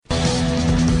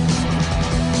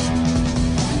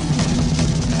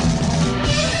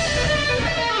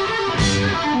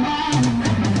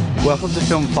Welcome to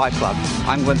Film Fight Club.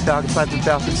 I'm Glenn Falkenstein from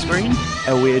Falcon Screen,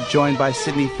 and we're joined by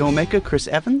Sydney filmmaker Chris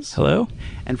Evans. Hello.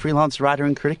 And freelance writer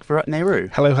and critic Virat Nehru.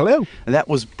 Hello, hello. And that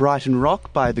was Brighton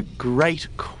Rock by the great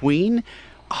Queen.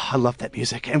 Oh, I love that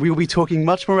music. And we will be talking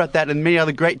much more about that and many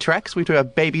other great tracks. We talk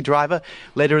about Baby Driver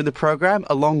later in the program,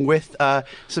 along with some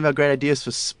of our great ideas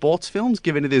for sports films,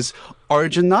 given it is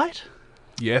Origin Night.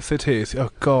 Yes, it is. Oh,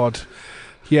 God.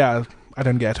 Yeah, I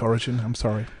don't get Origin. I'm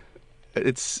sorry.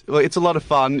 It's a lot of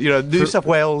fun. You know, New South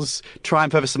Wales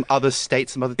triumph over some other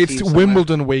states, some other teams. It's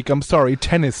Wimbledon week. I'm sorry.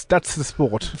 Tennis. That's the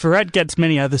sport. Virat gets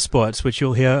many other sports, which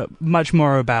you'll hear much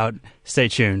more about. Stay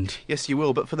tuned. Yes, you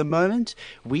will. But for the moment,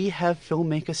 we have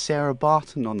filmmaker Sarah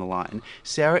Barton on the line.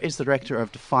 Sarah is the director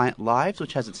of Defiant Lives,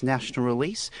 which has its national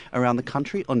release around the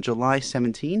country on July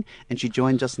 17, and she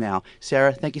joined us now.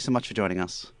 Sarah, thank you so much for joining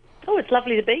us. Oh, it's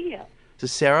lovely to be here. So,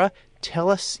 Sarah,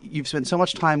 tell us, you've spent so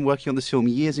much time working on this film,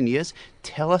 years and years.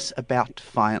 Tell us about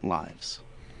Defiant Lives.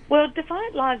 Well,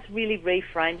 Defiant Lives really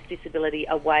reframes disability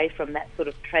away from that sort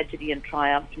of tragedy and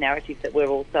triumph narrative that we're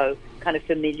also kind of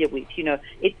familiar with. You know,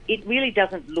 it really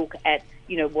doesn't look at,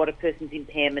 you know, what a person's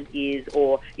impairment is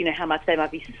or, you know, how much they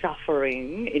might be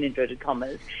suffering, in inverted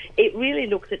commas. It really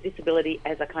looks at disability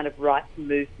as a kind of rights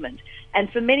movement. And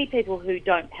for many people who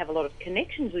don't have a lot of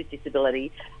connections with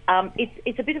disability,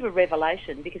 it's a bit of a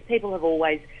revelation because people have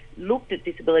always looked at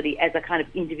disability as a kind of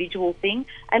individual thing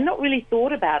and not really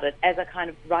thought about it as a kind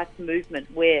of rights movement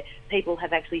where people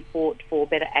have actually fought for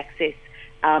better access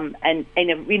and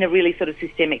in a really sort of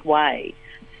systemic way.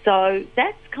 So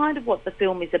that's kind of what the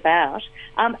film is about.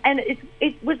 And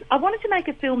I wanted to make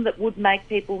a film that would make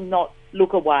people not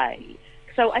look away.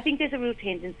 So I think there's a real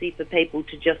tendency for people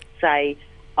to just say,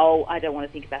 oh, I don't want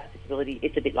to think about disability,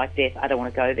 it's a bit like death, I don't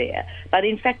want to go there. But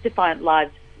in fact, Defiant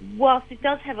Lives, whilst it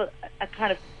does have a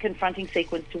kind of confronting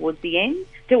sequence towards the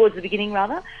beginning,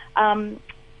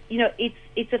 you know,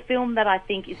 it's a film that I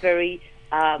think is very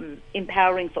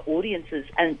empowering for audiences,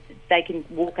 and they can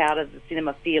walk out of the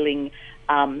cinema feeling,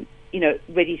 you know,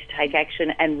 ready to take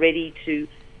action and ready to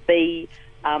be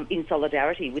in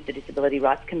solidarity with the disability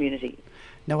rights community.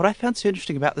 Now, what I found so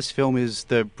interesting about this film is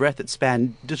the breadth that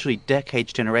spanned literally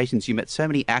decades, generations. You met so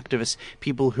many activists,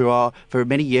 people who are for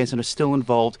many years and are still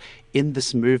involved in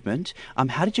this movement.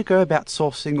 How did you go about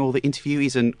sourcing all the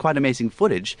interviewees and quite amazing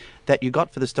footage that you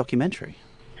got for this documentary?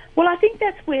 Well, I think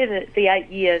that's where the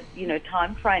 8-year, you know,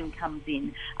 time frame comes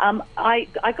in. I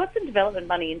got some development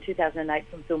money in 2008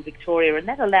 from Film Victoria, and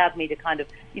that allowed me to kind of,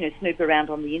 you know, snoop around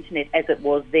on the internet as it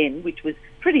was then, which was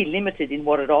pretty limited in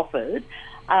what it offered.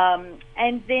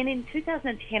 And then in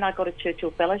 2010, I got a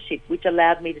Churchill Fellowship, which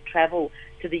allowed me to travel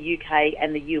to the UK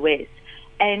and the US.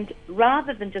 And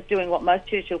rather than just doing what most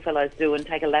Churchill Fellows do and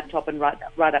take a laptop and write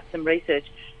up some research,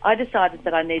 I decided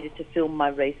that I needed to film my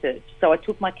research. So I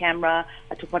took my camera,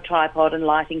 I took my tripod and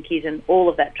lighting kit and all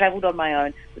of that, travelled on my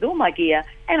own with all my gear,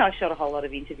 and I shot a whole lot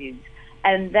of interviews.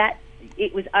 And I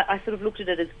sort of looked at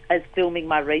it as filming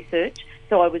my research.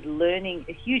 So I was learning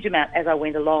a huge amount as I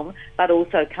went along, but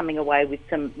also coming away with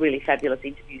some really fabulous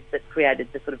interviews that created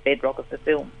the sort of bedrock of the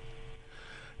film.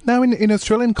 Now, in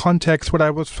Australian context, what I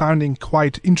was finding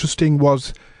quite interesting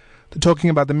was talking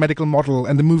about the medical model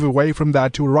and the move away from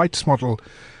that to a rights model.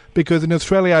 Because in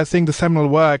Australia, I think the seminal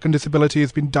work on disability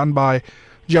has been done by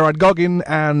Gerard Goggin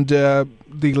and the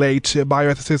late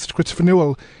bioethicist Christopher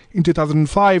Newell. In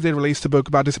 2005, they released a book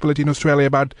about disability in Australia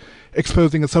about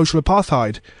exposing a social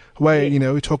apartheid, where, you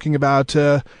know, talking about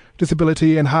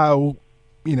disability and how,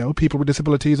 you know, people with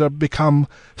disabilities are become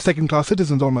second-class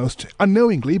citizens almost,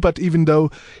 unknowingly, but even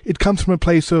though it comes from a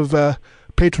place of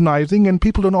patronizing and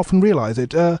people don't often realize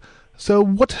it. So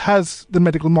what has the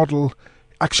medical model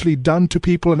actually done to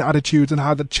people and attitudes and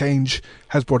how that change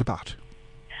has brought about?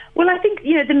 Well, I think,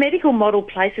 you know, the medical model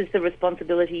places the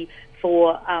responsibility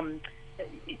for,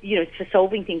 you know, for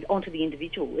solving things onto the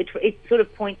individual. It sort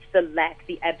of points the lack,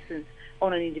 the absence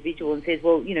on an individual and says,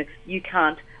 well, you know, you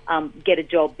can't get a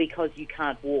job because you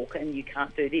can't walk and you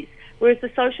can't do this. Whereas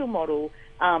the social model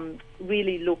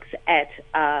really looks at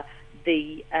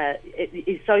the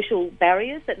social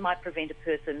barriers that might prevent a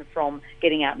person from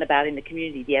getting out and about in the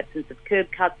community, the absence of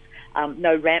curb cuts,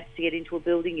 no ramps to get into a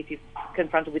building. If you're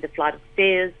confronted with a flight of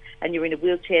stairs and you're in a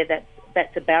wheelchair,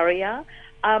 that's a barrier.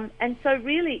 And so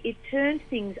really it turned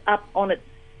things up on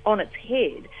its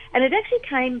head. And it actually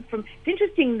came from, it's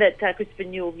interesting that Christopher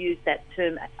Newell used that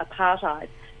term apartheid,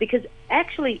 because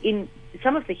actually in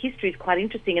some of the history is quite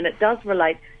interesting, and it does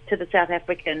relate to the South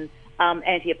African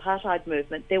anti-apartheid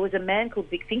movement. There was a man called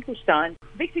Vic Finkelstein.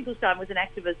 Vic Finkelstein was an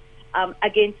activist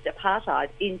against apartheid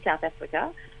in South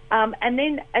Africa. And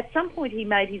then at some point he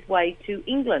made his way to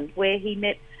England, where he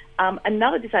met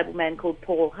another disabled man called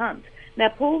Paul Hunt. Now,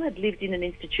 Paul had lived in an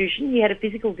institution. He had a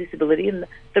physical disability, and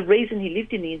the reason he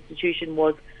lived in the institution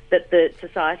was that the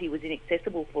society was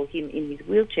inaccessible for him in his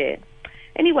wheelchair.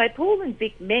 Anyway, Paul and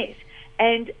Vic met,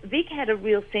 and Vic had a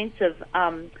real sense of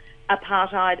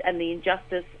apartheid and the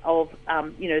injustice of,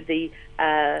 the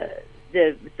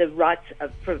rights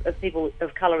of people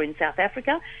of colour in South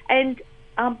Africa. And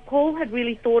Paul had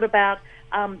really thought about,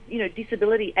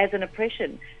 disability as an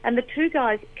oppression. And the two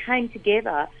guys came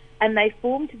together and they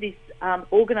formed this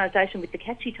organisation with the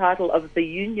catchy title of the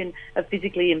Union of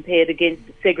Physically Impaired Against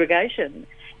Segregation.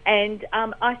 And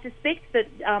I suspect that,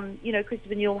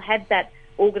 Christopher Newell had that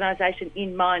organisation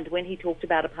in mind when he talked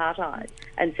about apartheid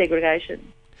and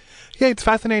segregation. Yeah, it's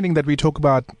fascinating that we talk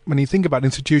about, when you think about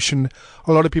institution,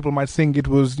 a lot of people might think it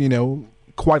was,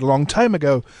 quite a long time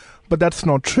ago, but that's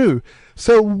not true.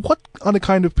 So what are the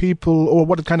kind of people or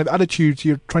what kind of attitudes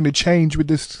you're trying to change with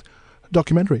this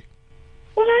documentary?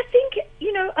 Well, I think,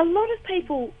 a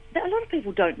lot of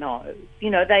people don't know.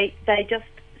 They just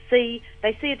see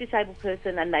a disabled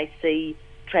person and they see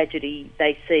tragedy,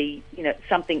 they see,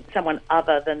 someone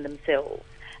other than themselves.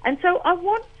 And so I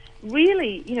want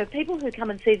really, people who come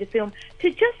and see the film to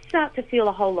just start to feel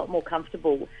a whole lot more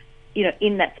comfortable,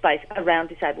 in that space around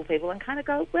disabled people and kind of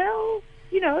go, well,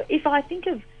 if I think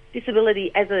of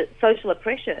disability as a social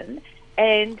oppression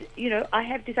and, I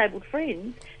have disabled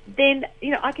friends, then,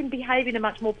 I can behave in a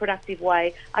much more productive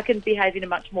way. I can behave in a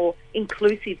much more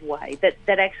inclusive way that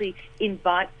actually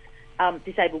invites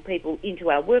disabled people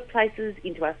into our workplaces,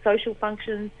 into our social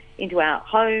functions, into our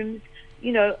homes.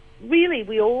 Really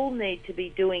we all need to be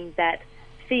doing that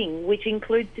thing which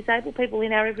includes disabled people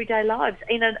in our everyday lives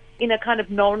in a kind of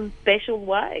non-special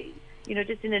way,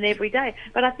 just in an everyday.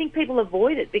 But I think people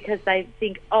avoid it because they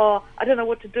think, I don't know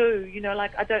what to do,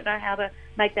 I don't know how to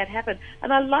make that happen.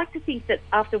 And I like to think that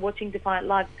after watching Defiant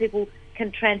Lives, people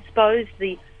can transpose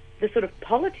the sort of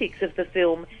politics of the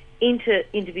film into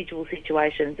individual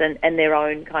situations and their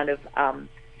own kind of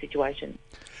situation.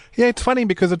 Yeah, it's funny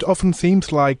because it often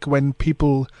seems like when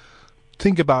people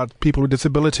think about people with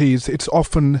disabilities, it's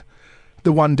often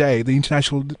the one day, the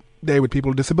International Day with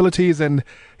People with Disabilities, and,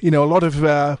 a lot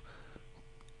of,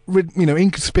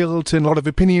 ink is spilled and a lot of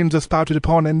opinions are spouted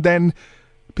upon, and then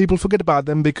people forget about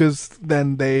them because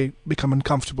then they become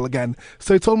uncomfortable again.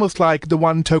 So it's almost like the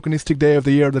one tokenistic day of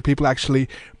the year that people actually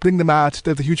bring them out,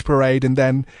 there's a huge parade, and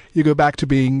then you go back to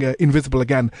being invisible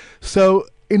again. So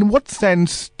in what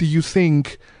sense do you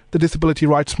think the disability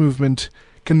rights movement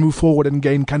can move forward and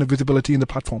gain kind of visibility in the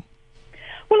platform?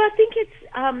 Well, I think it's,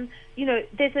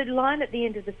 there's a line at the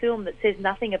end of the film that says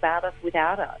nothing about us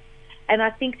without us. And I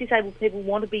think disabled people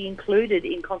want to be included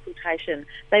in consultation.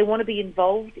 They want to be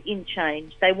involved in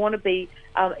change. They want to be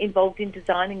involved in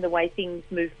designing the way things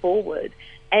move forward.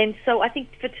 And so I think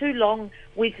for too long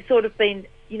we've sort of been,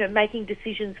 making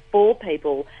decisions for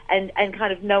people and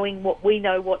kind of knowing what we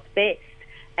know what's best.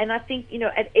 And I think,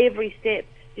 at every step,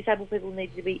 disabled people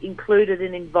need to be included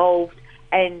and involved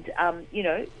and,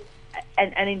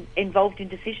 involved in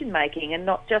decision making and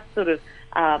not just sort of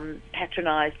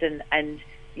patronised and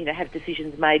have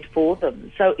decisions made for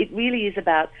them. So it really is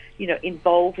about,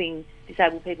 involving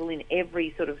disabled people in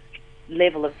every sort of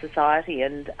level of society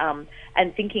and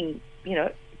thinking,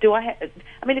 do I have...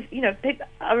 I mean,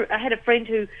 I had a friend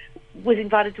who was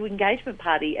invited to an engagement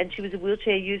party and she was a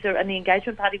wheelchair user and the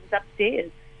engagement party was upstairs.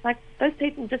 Like, those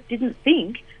people just didn't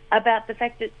think about the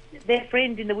fact that their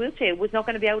friend in the wheelchair was not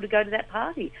going to be able to go to that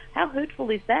party. How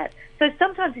hurtful is that? So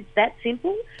sometimes it's that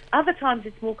simple, other times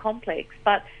it's more complex.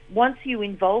 But once you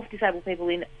involve disabled people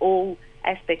in all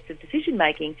aspects of decision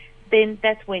making, then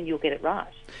that's when you'll get it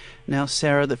right. Now,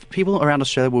 Sarah, the people around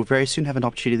Australia will very soon have an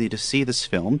opportunity to see this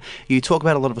film. You talk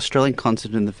about a lot of Australian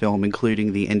content in the film,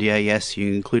 including the NDIS.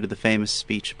 You included the famous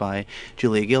speech by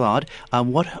Julia Gillard.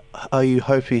 What are you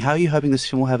hoping? How are you hoping this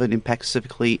film will have an impact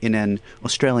specifically in an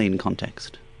Australian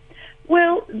context?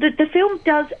 Well, the film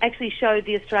does actually show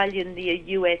the Australian, the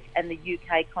US and the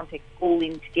UK context all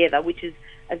in together, which is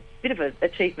a bit of an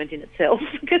achievement in itself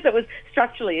because it was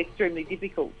structurally extremely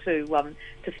difficult to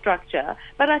structure.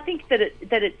 But I think that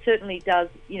it certainly does,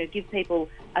 give people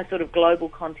a sort of global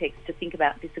context to think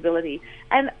about disability.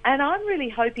 And I'm really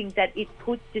hoping that it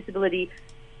puts disability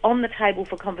on the table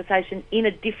for conversation in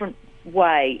a different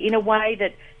way, in a way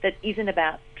that isn't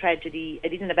about tragedy,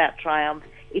 it isn't about triumph.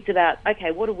 It's about,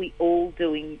 okay, what are we all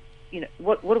doing,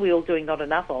 what are we all doing not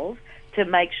enough of to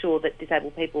make sure that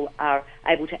disabled people are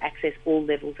able to access all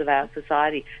levels of our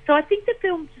society. So I think the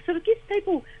film sort of gives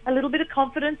people a little bit of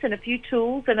confidence and a few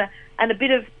tools and a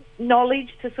bit of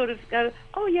knowledge to sort of go,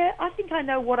 oh yeah, I think I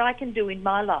know what I can do in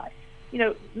my life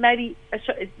maybe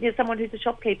someone who's a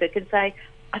shopkeeper can say,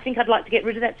 I think I'd like to get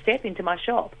rid of that step into my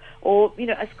shop. Or,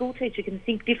 a school teacher can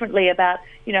think differently about,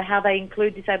 how they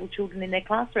include disabled children in their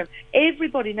classroom.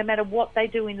 Everybody, no matter what they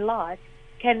do in life,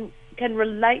 can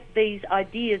relate these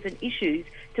ideas and issues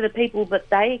to the people that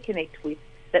they connect with,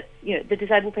 that, the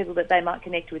disabled people that they might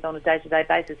connect with on a day-to-day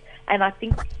basis. And I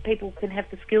think people can have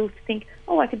the skills to think,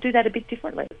 I could do that a bit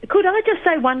differently. Could I just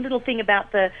say one little thing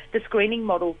about the screening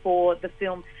model for the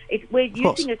film? We're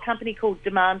using a company called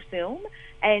Demand Film,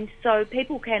 and so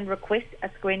people can request a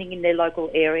screening in their local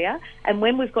area. And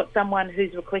when we've got someone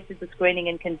who's requested the screening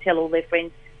and can tell all their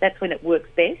friends, that's when it works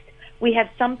best. We have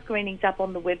some screenings up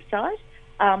on the website,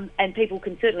 and people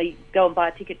can certainly go and buy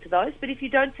a ticket to those. But if you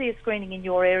don't see a screening in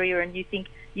your area and you think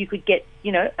you could get,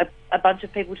 a bunch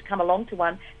of people to come along to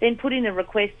one, then put in a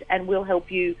request and we'll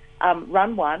help you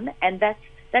run one. And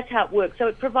that's how it works. So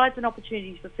it provides an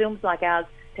opportunity for films like ours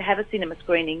to have a cinema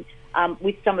screening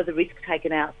with some of the risk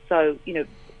taken out. So,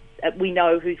 we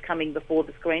know who's coming before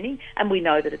the screening and we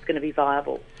know that it's going to be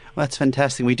viable. Well, that's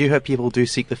fantastic. We do hope people do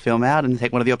seek the film out and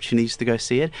take one of the opportunities to go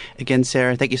see it. Again,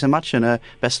 Sarah, thank you so much, and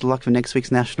best of luck for next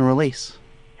week's national release.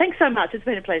 Thanks so much. It's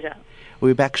been a pleasure.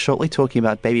 We'll be back shortly talking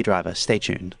about Baby Driver. Stay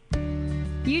tuned.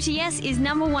 UTS is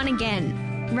number one again.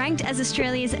 Ranked as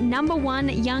Australia's number one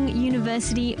young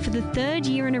university for the third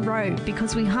year in a row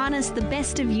because we harness the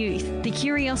best of youth, the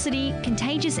curiosity,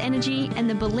 contagious energy, and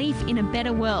the belief in a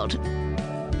better world.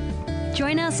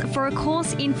 Join us for a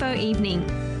course info evening.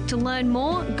 To learn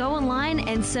more, go online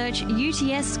and search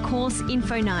UTS Course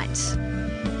Info Night.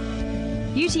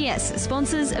 UTS,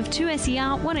 sponsors of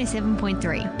 2SER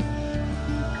 107.3.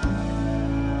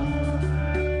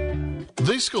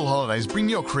 These school holidays bring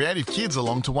your creative kids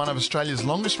along to one of Australia's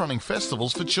longest running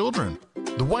festivals for children.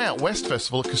 The Way Out West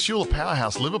Festival at Casula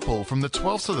Powerhouse, Liverpool from the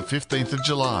 12th to the 15th of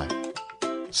July.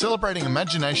 Celebrating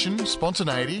imagination,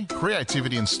 spontaneity,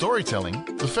 creativity and storytelling,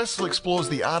 the festival explores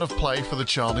the art of play for the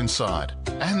child inside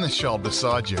and the child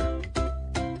beside you.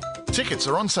 Tickets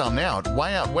are on sale now at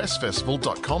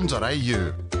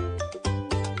wayoutwestfestival.com.au.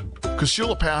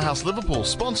 Casula Powerhouse Liverpool,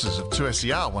 sponsors of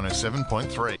 2SER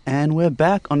 107.3. And we're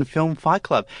back on Film Fight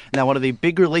Club. Now, one of the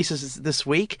big releases this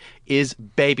week is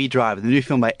Baby Driver, the new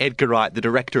film by Edgar Wright, the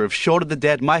director of Shaun of the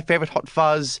Dead, My Favourite Hot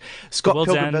Fuzz, Scott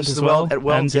Pilgrim vs. the World at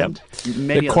World's End.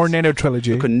 The Cornetto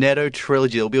trilogy. The Cornetto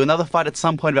trilogy. There'll be another fight at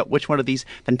some point about which one of these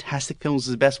fantastic films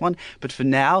is the best one. But for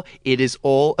now, it is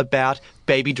all about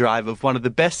Baby Driver, one of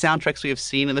the best soundtracks we have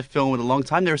seen in the film in a long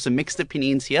time. There are some mixed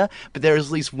opinions here, but there is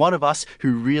at least one of us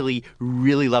who really,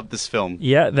 really loved this film.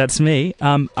 Yeah, that's me.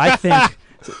 I think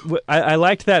I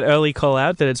liked that early call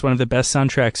out that it's one of the best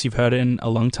soundtracks you've heard in a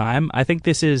long time. I think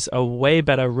this is a way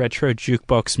better retro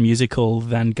jukebox musical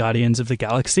than Guardians of the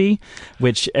Galaxy,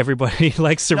 which everybody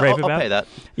likes to rave about. I'll pay that.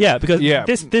 Yeah, because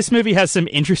this movie has some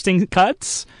interesting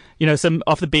cuts. Some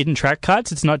off the beaten track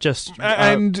cuts. It's not just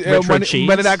retro cheese.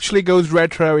 When it actually goes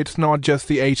retro, it's not just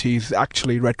the 80s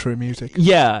actually retro music.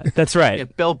 Yeah, that's right. Yeah,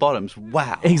 bell bottoms.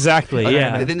 Wow. Exactly.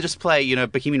 Yeah. They didn't just play,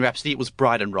 Bohemian Rhapsody. It was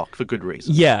Brighton rock for good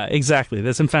reason. Yeah, exactly.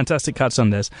 There's some fantastic cuts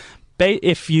on this.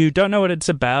 If you don't know what it's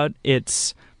about,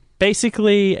 it's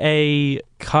basically a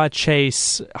car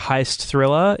chase heist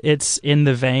thriller. It's in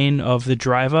the vein of The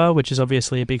Driver, which is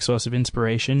obviously a big source of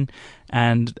inspiration,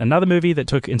 and another movie that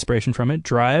took inspiration from it,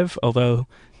 Drive, although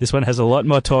this one has a lot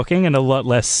more talking and a lot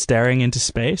less staring into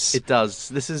space. It does.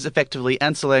 This is effectively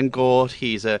Ansel Elgort.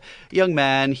 He's a young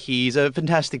man. He's a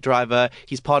fantastic driver.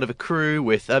 He's part of a crew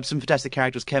with some fantastic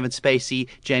characters, Kevin Spacey,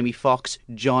 Jamie Foxx,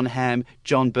 John Hamm,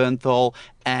 John Bernthal,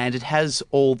 and it has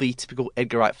all the typical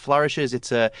Edgar Wright flourishes.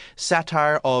 It's a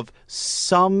satire of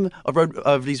some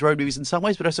of these road movies in some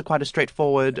ways, but also quite a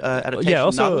straightforward adaptation. Yeah,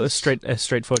 also a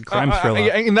straightforward crime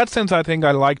thriller. In that sense, I think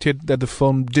I liked it that the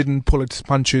film didn't pull its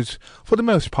punches for the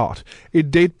most part.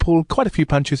 It did pull quite a few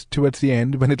punches towards the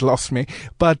end when it lost me,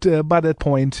 but by that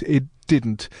point, it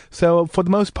didn't. So for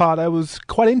the most part, I was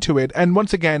quite into it. And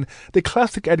once again, the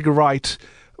classic Edgar Wright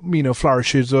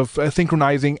flourishes of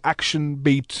synchronizing action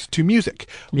beats to music,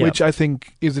 which I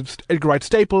think is an Edgar Wright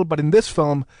staple, but in this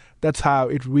film, that's how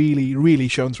it really, really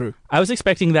shone through. I was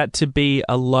expecting that to be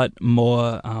a lot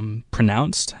more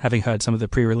pronounced, having heard some of the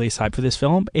pre-release hype for this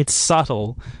film. It's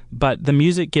subtle, but the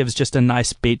music gives just a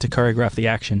nice beat to choreograph the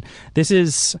action. This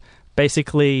is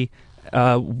basically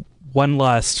one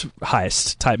last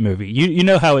heist type movie. You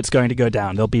know how it's going to go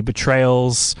down. There'll be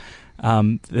betrayals.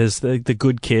 There's the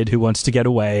good kid who wants to get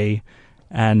away,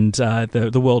 and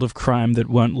the world of crime that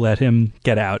won't let him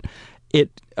get out.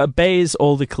 It obeys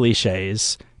all the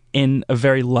cliches in a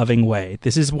very loving way.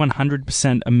 This is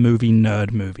 100% a movie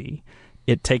nerd movie.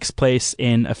 It takes place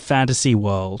in a fantasy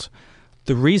world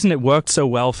the reason it worked so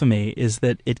well for me is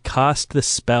that it cast the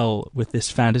spell with this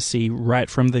fantasy right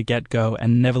from the get-go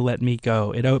and never let me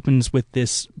go. It opens with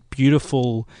this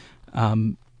beautiful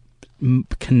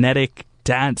kinetic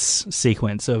dance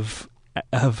sequence of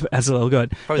Azel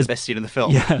Elgort. Probably the best scene in the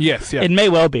film. Yeah. Yes, yeah. It may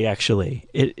well be, actually.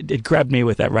 It grabbed me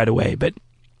with that right away, but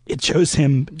it shows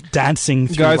him dancing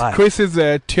through Guys, life. Chris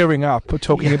is tearing up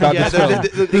talking about this film.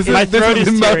 My throat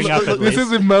is tearing up at This least.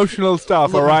 is emotional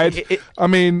stuff, Look, all right? I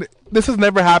mean, this has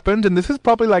never happened, and this is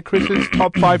probably like Chris's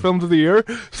top 5 films of the year,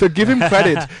 so give him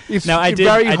credit. It's No, I did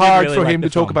very hard really for like him the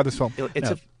to talk film. about this film.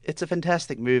 It's a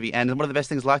fantastic movie, and one of the best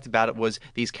things I liked about it was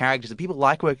these characters. And people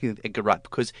like working with Edgar Wright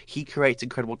because he creates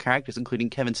incredible characters,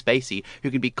 including Kevin Spacey, who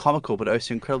can be comical but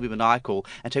also incredibly maniacal,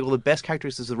 and take all the best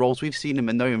characteristics of the roles we've seen him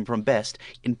and know him from best,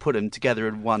 and put them together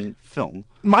in one film.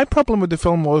 My problem with the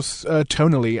film was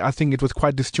tonally. I think it was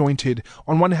quite disjointed.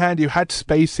 On one hand, you had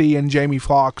Spacey and Jamie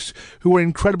Foxx, who were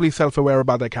incredibly self-aware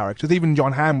about their characters. Even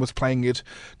John Hamm was playing it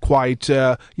quite,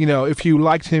 if you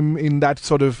liked him in that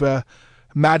sort of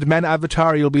Mad Men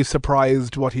avatar, you'll be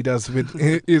surprised what he does with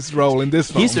his role in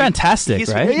this film. He's fantastic,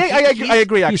 right? Yeah, I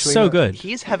agree, actually. He's so good.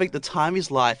 He's having the time of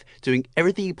his life, doing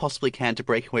everything he possibly can to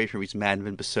break away from his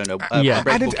madman persona. Yeah.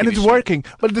 And it's working.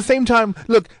 But at the same time,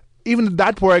 look, even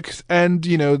that works, and,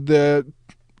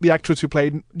 the actress who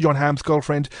played John Hamm's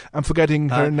girlfriend, I'm forgetting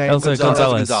her name. Elsa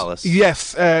Gonzalez.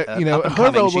 Yes, her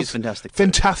role she's was fantastic.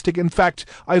 fantastic. In fact,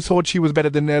 I thought she was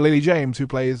better than Lily James, who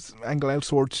plays Angel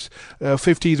Elsort's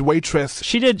 50s waitress.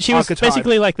 She was archetype.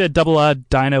 basically like the double R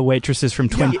diner waitresses from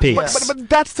Twin Peaks. But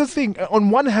that's the thing. On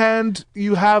one hand,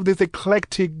 you have this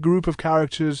eclectic group of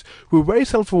characters who are very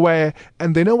self-aware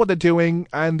and they know what they're doing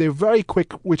and they're very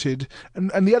quick-witted.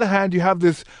 And on the other hand, you have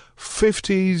this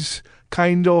 50s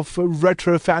kind of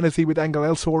retro fantasy with Angel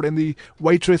Elsort and the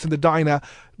waitress and the diner.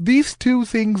 These two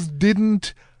things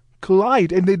didn't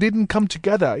collide and they didn't come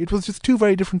together. It was just two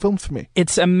very different films for me.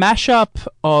 It's a mashup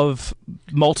of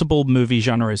multiple movie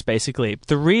genres, basically.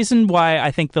 The reason why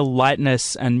I think the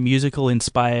lightness and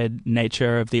musical-inspired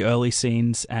nature of the early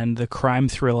scenes and the crime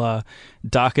thriller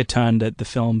darker turn that the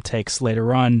film takes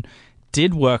later on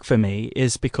did work for me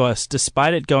is because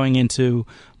despite it going into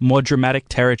more dramatic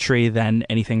territory than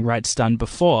anything Wright's done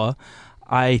before,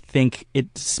 I think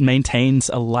it maintains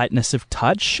a lightness of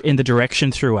touch in the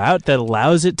direction throughout that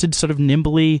allows it to sort of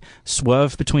nimbly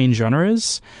swerve between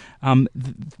genres.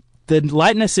 The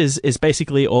lightness is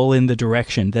basically all in the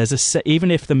direction. There's even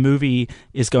if the movie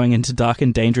is going into dark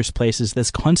and dangerous places,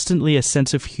 there's constantly a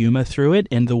sense of humor through it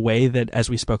in the way that, as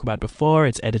we spoke about before,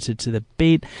 it's edited to the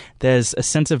beat. There's a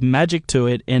sense of magic to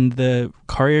it in the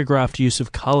choreographed use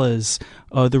of colors,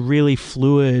 or the really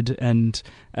fluid and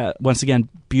once again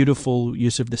beautiful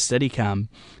use of the Steadicam.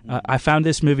 I found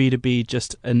this movie to be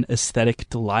just an aesthetic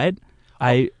delight.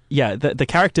 The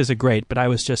characters are great, but I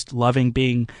was just loving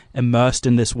being immersed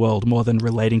in this world more than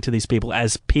relating to these people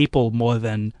as people more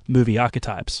than movie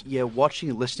archetypes. Yeah, watching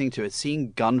and listening to it,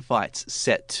 seeing gunfights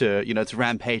set to, to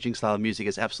rampaging style of music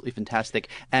is absolutely fantastic.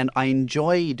 And I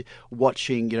enjoyed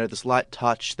watching, this light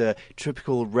touch, the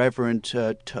typical reverent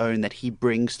tone that he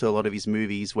brings to a lot of his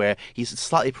movies, where he's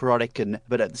slightly parodic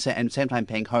but at the same time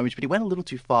paying homage. But he went a little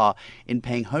too far in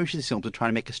paying homage to these films and trying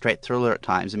to make a straight thriller at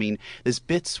times. I mean, there's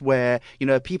bits where,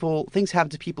 things happen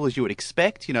to people as you would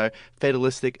expect,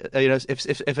 fatalistic,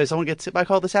 if someone gets hit by a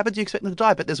car, this happens, you expect them to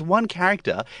die. But there's one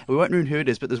character, and we won't ruin who it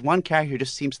is, but there's one character who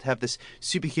just seems to have this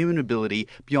superhuman ability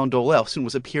beyond all else and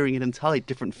was appearing in an entirely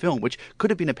different film, which could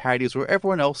have been a parody where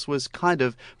everyone else was kind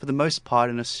of, for the most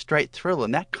part, in a straight thriller,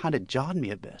 and that kind of jarred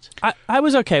me a bit. I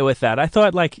was okay with that. I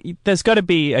thought, there's got to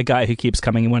be a guy who keeps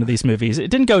coming in one of these movies. It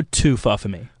didn't go too far for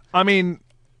me. I mean,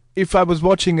 if I was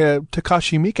watching a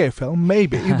Takashi Miike film,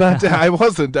 maybe, but I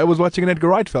wasn't. I was watching an Edgar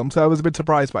Wright film, so I was a bit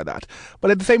surprised by that. But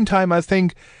at the same time, I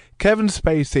think Kevin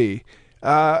Spacey,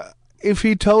 if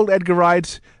he told Edgar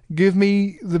Wright, give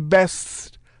me the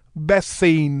best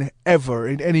scene ever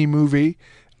in any movie,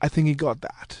 I think he got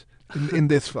that in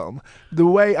this film. The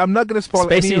way, I'm not going to spoil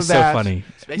any of that. Spacey's so funny.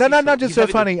 No, not just so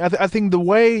funny. I think the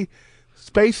way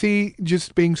Spacey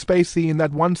just being Spacey in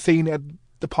that one scene at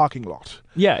the parking lot.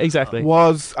 Yeah, exactly.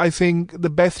 Was, I think, the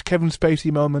best Kevin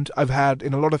Spacey moment I've had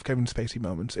in a lot of Kevin Spacey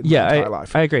moments in my entire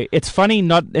life. I agree. It's funny,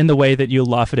 not in the way that you'll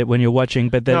laugh at it when you're watching,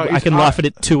 but I can laugh at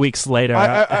it 2 weeks later.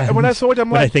 When I saw it, I'm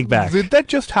like, I think back, did that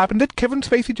just happen? Did Kevin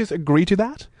Spacey just agree to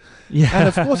that? Yeah. And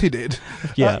of course he did.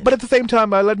 Yeah. But at the same time,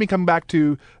 let me come back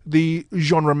to the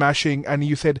genre mashing, and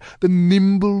you said the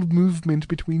nimble movement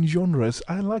between genres.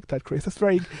 I like that, Chris. That's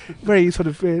very, very sort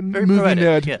of movie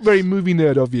nerd, yes. Very movie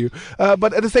nerd of you.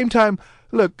 But at the same time,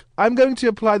 look, I'm going to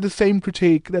apply the same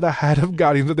critique that I had of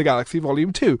Guardians of the Galaxy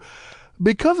Volume 2.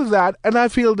 because of that, and I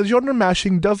feel the genre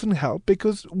mashing doesn't help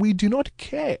because we do not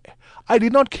care. I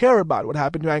did not care about what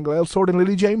happened to Angela Elfsword and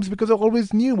Lily James because I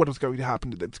always knew what was going to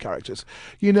happen to those characters.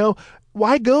 You know,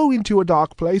 why go into a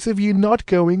dark place if you're not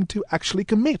going to actually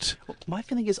commit? Well, my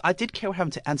feeling is I did care what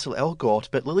happened to Ansel Elgort,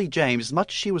 but Lily James, as much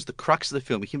as she was the crux of the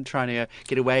film, him trying to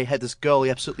get away, had this girl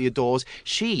he absolutely adores,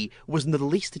 she was the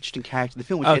least interesting character in the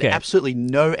film, which had absolutely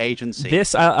no agency.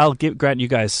 This, I'll grant you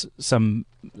guys some,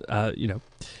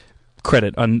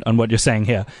 credit on what you're saying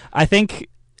here. I think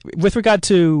with regard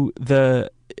to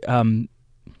the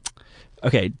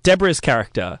Deborah's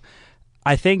character,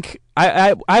 I think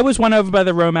I was won over by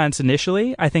the romance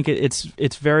initially. I think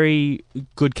it's very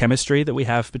good chemistry that we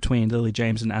have between Lily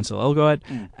James and Ansel Elgort,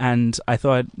 and I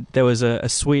thought there was a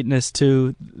sweetness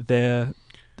to their.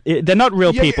 They're not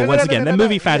real people, once again. They're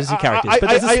movie fantasy characters.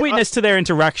 But there's a sweetness to their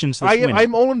interactions.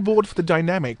 I'm all on board for the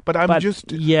dynamic, but I'm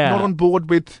just not on board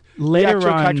with the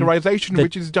actual characterization,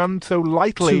 which is done so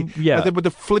lightly. With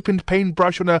a flippant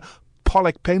paintbrush on a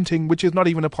Pollock painting, which is not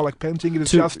even a Pollock painting. It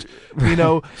is just,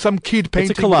 some kid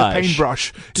painting with a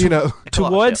paintbrush.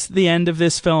 Towards the end of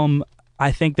this film,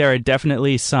 I think there are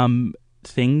definitely some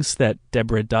things that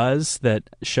Deborah does that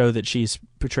show that she's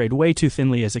portrayed way too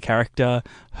thinly as a character.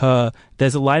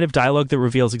 There's a line of dialogue that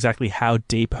reveals exactly how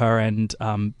deep her and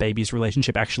Baby's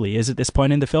relationship actually is at this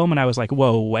point in the film, and I was like,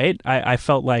 whoa, wait. I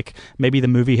felt like maybe the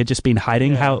movie had just been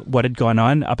hiding what had gone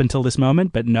on up until this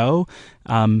moment, but no.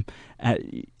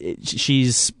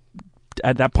 She's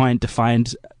at that point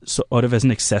defined sort of as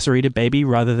an accessory to Baby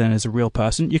rather than as a real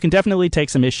person. You can definitely take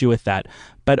some issue with that.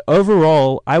 But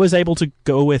overall, I was able to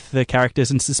go with the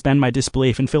characters and suspend my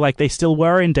disbelief and feel like they still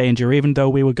were in danger, even though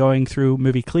we were going through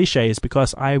movie cliches,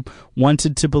 because I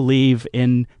wanted to believe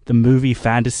in the movie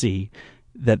fantasy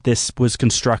that this was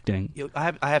constructing.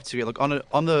 I have to look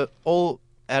on the all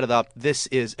added up. This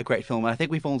is a great film, and I think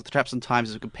we've fallen into the trap sometimes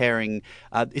as comparing.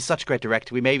 He's such a great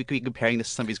director. We may be comparing this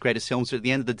to some of his greatest films, but at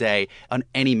the end of the day, on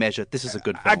any measure, this is a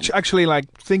good film. Actually,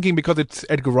 thinking because it's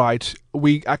Edgar Wright,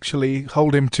 we actually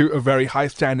hold him to a very high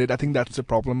standard. I think that's the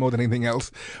problem more than anything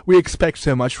else. We expect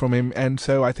so much from him, and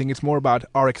so I think it's more about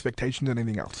our expectations than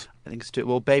anything else. I think so too.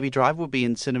 Well, Baby Driver will be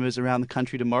in cinemas around the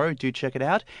country tomorrow. Do check it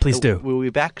out. Please do. We'll be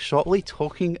back shortly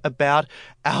talking about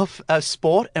our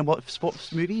sport and what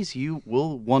sports movies you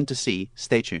will want to see.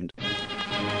 Stay tuned.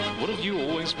 What have you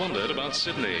always wondered about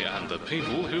Sydney and the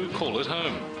people who call it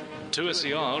home?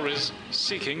 2SER is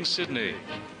seeking Sydney.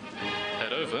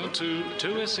 Head over to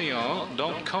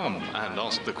 2ser.com and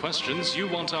ask the questions you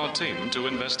want our team to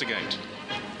investigate.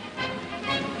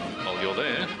 While you're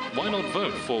there, why not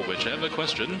vote for whichever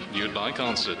question you'd like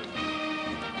answered?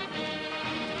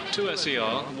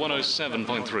 2SER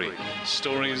 107.3.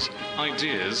 Stories,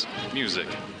 ideas, music.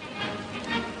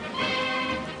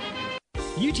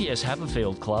 UTS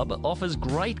Haberfield Club offers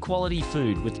great quality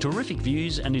food with terrific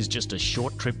views and is just a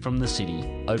short trip from the city.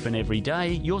 Open every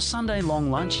day, your Sunday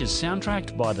long lunch is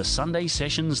soundtracked by the Sunday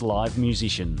Sessions live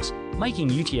musicians,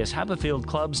 making UTS Haberfield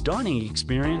Club's dining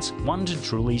experience one to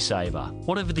truly savour.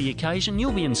 Whatever the occasion,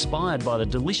 you'll be inspired by the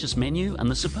delicious menu and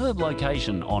the superb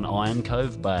location on Iron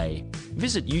Cove Bay.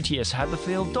 Visit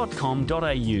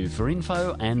utshaberfield.com.au for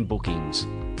info and bookings.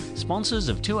 Sponsors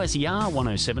of 2SER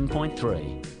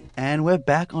 107.3. And we're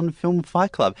back on Film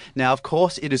Fight Club. Now, of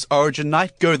course, it is Origin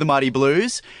Night. Go the Mighty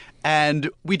Blues. And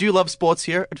we do love sports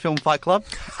here at Film Fight Club.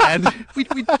 And we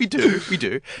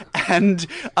do. And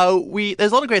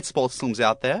there's a lot of great sports films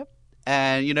out there.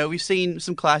 And, we've seen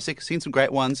some classics, seen some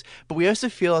great ones. But we also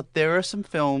feel that there are some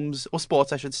films, or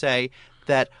sports, I should say,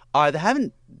 that either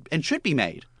haven't and should be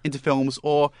made into films,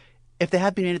 or if they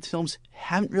have been made into films,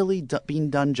 haven't really been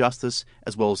done justice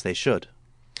as well as they should.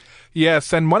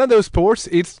 Yes, and one of those sports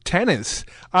is tennis.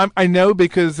 I know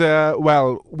because,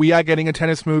 we are getting a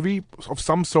tennis movie of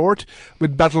some sort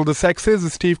with Battle of the Sexes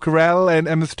with Steve Carell and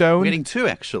Emma Stone. We're getting two,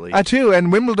 actually. Two, and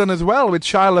Wimbledon as well with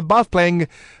Shia LaBeouf playing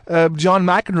John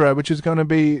McEnroe, which is going to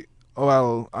be,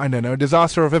 I don't know,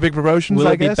 disaster of epic proportions, Will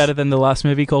I it guess. be better than the last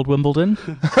movie called Wimbledon?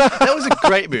 That was a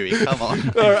great movie, come on.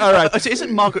 All right. So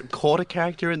isn't Margaret Court a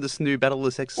character in this new Battle of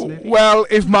the Sexes movie? Well,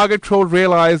 if Margaret Court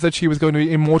realised that she was going to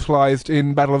be immortalised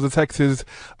in Battle of the Sexes,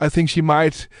 I think she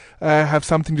might have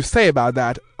something to say about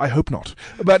that. I hope not.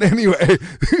 But anyway...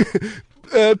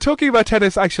 talking about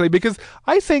tennis, actually, because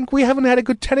I think we haven't had a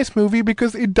good tennis movie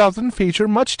because it doesn't feature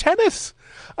much tennis.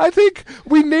 I think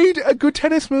we need a good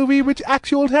tennis movie with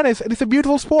actual tennis, and it's a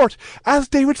beautiful sport. As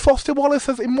David Foster Wallace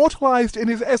has immortalized in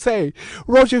his essay,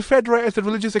 Roger Federer as a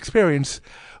religious experience.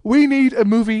 We need a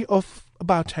movie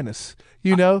about tennis,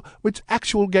 with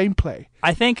actual gameplay.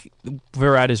 I think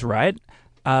Virat is right.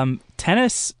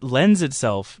 Tennis lends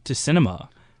itself to cinema,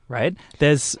 right?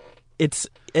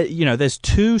 there's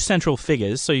two central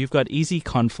figures, so you've got easy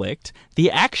conflict.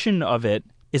 The action of it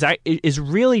is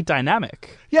really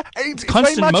dynamic. Yeah, it's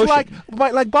constant very much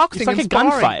motion. like boxing. It's like and a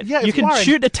gunfight. sparring. Yeah, you can sparring.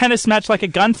 shoot a tennis match like a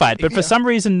gunfight, but for some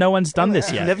reason, no one's done this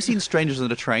I've yet. never seen Strangers on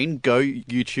a Train. Go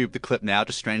YouTube the clip now.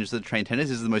 Just Strangers on a Train tennis.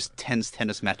 This is the most tense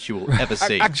tennis match you will ever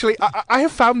see. Actually, I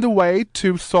have found a way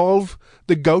to solve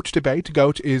the GOAT debate.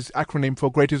 GOAT is acronym for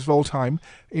greatest of all time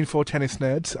for tennis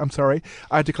nerds. I'm sorry,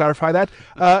 I had to clarify that.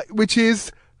 Which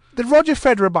is the Roger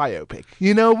Federer biopic.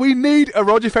 We need a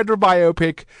Roger Federer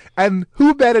biopic, and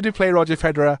who better to play Roger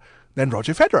Federer than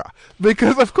Roger Federer?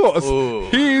 Because, of course,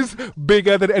 he's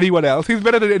bigger than anyone else. He's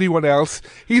better than anyone else.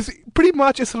 He's pretty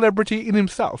much a celebrity in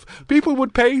himself. People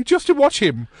would pay just to watch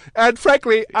him. And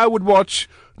frankly, I would watch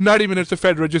 90 minutes of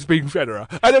Federer just being Federer.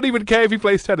 I don't even care if he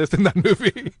plays tennis in that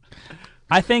movie.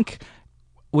 I think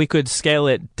we could scale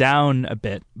it down a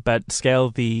bit, but scale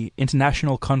the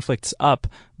international conflicts up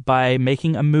by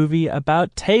making a movie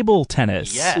about table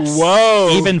tennis. Yes. Whoa!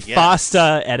 Even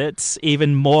faster edits,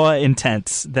 even more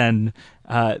intense than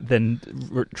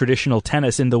traditional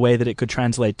tennis in the way that it could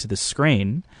translate to the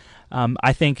screen.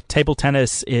 I think table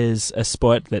tennis is a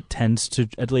sport that tends to,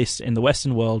 at least in the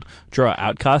Western world, draw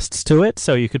outcasts to it.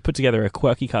 So you could put together a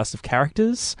quirky cast of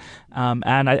characters,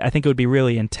 and I think it would be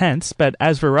really intense. But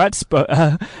as Virat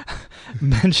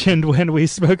mentioned when we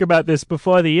spoke about this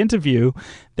before the interview,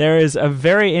 there is a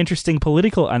very interesting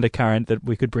political undercurrent that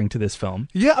we could bring to this film.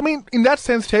 Yeah, I mean, in that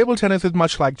sense, table tennis is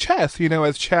much like chess.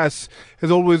 As chess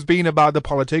has always been about the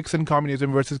politics and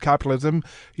communism versus capitalism.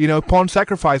 Pawn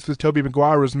Sacrifice with Tobey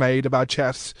Maguire was made about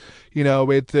chess,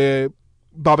 with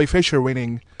Bobby Fischer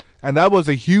winning. And that was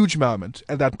a huge moment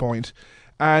at that point.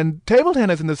 And table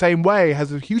tennis, in the same way,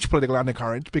 has a huge political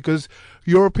undercurrent because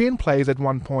European players at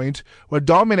one point were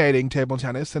dominating table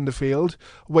tennis in the field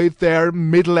with their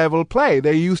mid-level play.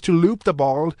 They used to loop the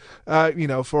ball,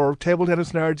 for table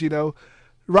tennis nerds,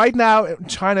 Right now,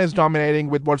 China is dominating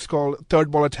with what's called third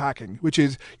ball attacking, which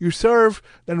is you serve,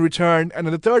 then return, and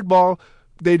then the third ball,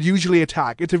 they'd usually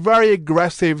attack. It's a very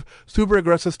aggressive, super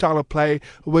aggressive style of play,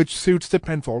 which suits the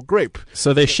penfold grip.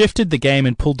 So they shifted the game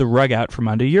and pulled the rug out from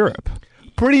under Europe.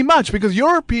 Pretty much, because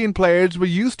European players were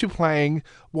used to playing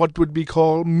what would be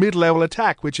called mid-level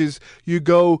attack, which is you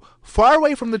go far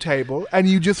away from the table and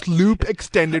you just loop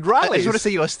extended I rallies. just want to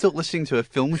say you are still listening to a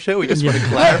film show. We just want to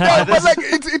clarify But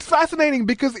this. it's fascinating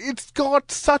because it's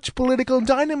got such political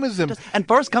dynamism. And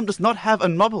Forrest Gump does not have a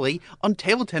monopoly on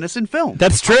table tennis in film.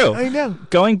 That's true. I know.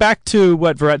 Going back to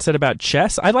what Virat said about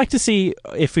chess, I'd like to see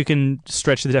if we can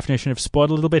stretch the definition of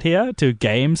sport a little bit here to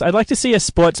games. I'd like to see a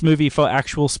sports movie for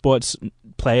actual sports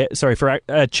for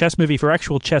a chess movie for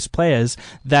actual chess players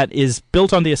that is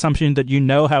built on the assumption that you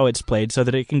know how it's played so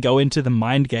that it can go into the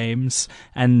mind games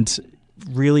and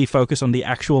really focus on the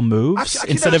actual moves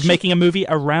instead of making a movie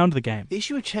around the game. The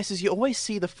issue with chess is you always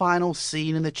see the final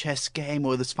scene in the chess game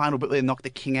or this final bit where they knock the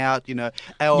king out, or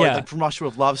like from Russia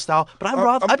with Love style. But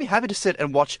I'd be happy to sit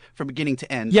and watch from beginning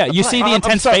to end. Yeah, you see the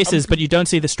intense faces, but you don't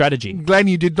see the strategy. Glenn,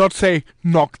 you did not say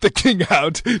knock the king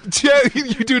out.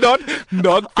 You do not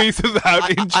knock pieces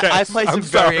out in chess. I play some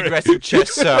very aggressive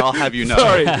chess, sir. I'll have you know.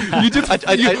 Sorry, you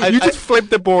just flip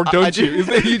the board, don't you?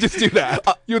 You just do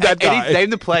that. You're that guy.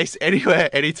 Name the place, anywhere,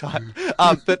 anytime.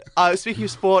 But speaking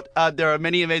of sport, there are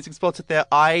many amazing sports out there.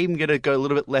 I'm going to go a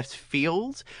little bit left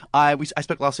field. I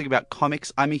spoke last week about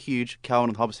comics. I'm a huge Calvin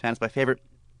and Hobbes fan. It's my favorite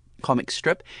comic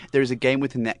strip. There is a game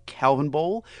within that, Calvin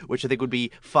Ball, which I think would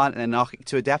be fun and anarchic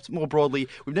to adapt. More broadly,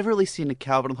 we've never really seen a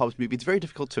Calvin and Hobbes movie. It's very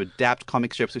difficult to adapt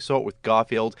comic strips. We saw it with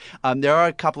Garfield. There are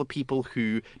a couple of people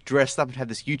who dressed up and have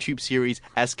this YouTube series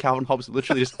as Calvin and Hobbes,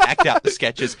 literally just act out the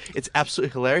sketches. It's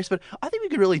absolutely hilarious. But I think we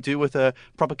could really do with a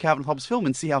proper Calvin and Hobbes film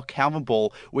and see how Calvin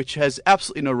Ball, which has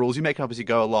absolutely no rules, you make it up as you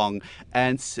go along,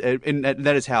 and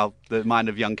that is how the mind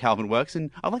of young Calvin works. And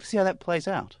I'd like to see how that plays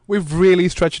out. We've really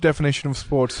stretched the definition of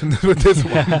sports with this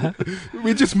one.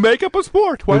 We just make up a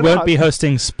sport. Why we won't not? be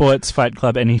hosting Sports Fight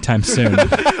Club anytime soon.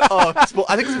 I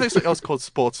think there's something else called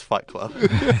Sports Fight Club.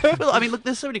 Well, I mean, look,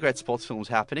 there's so many great sports films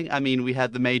happening. I mean, we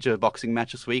had the major boxing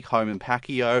match this week, Holm and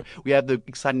Pacquiao. We have the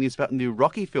exciting news about the new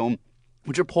Rocky film,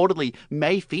 which reportedly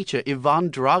may feature Ivan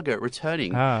Drago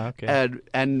returning.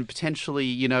 And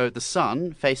potentially, the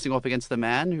son facing off against the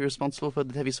man who's responsible for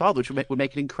the Tevis File, which would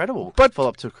make it incredible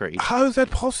follow-up to Creed. How is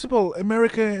that possible?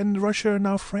 America and Russia are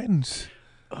now friends.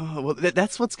 Oh, well,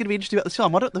 that's what's going to be interesting about this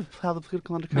film. I don't know how the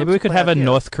political undercurrents Maybe we could have a here.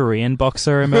 North Korean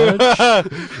boxer emerge.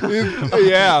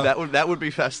 Yeah. That would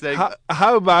be fascinating.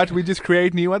 How about we just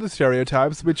create new other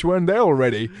stereotypes which weren't there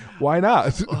already? Why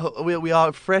not? We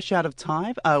are fresh out of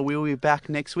time. We will be back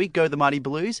next week. Go the Mighty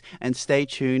Blues and stay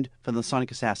tuned for the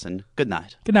Sonic Assassin. Good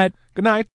night. Good night. Good night.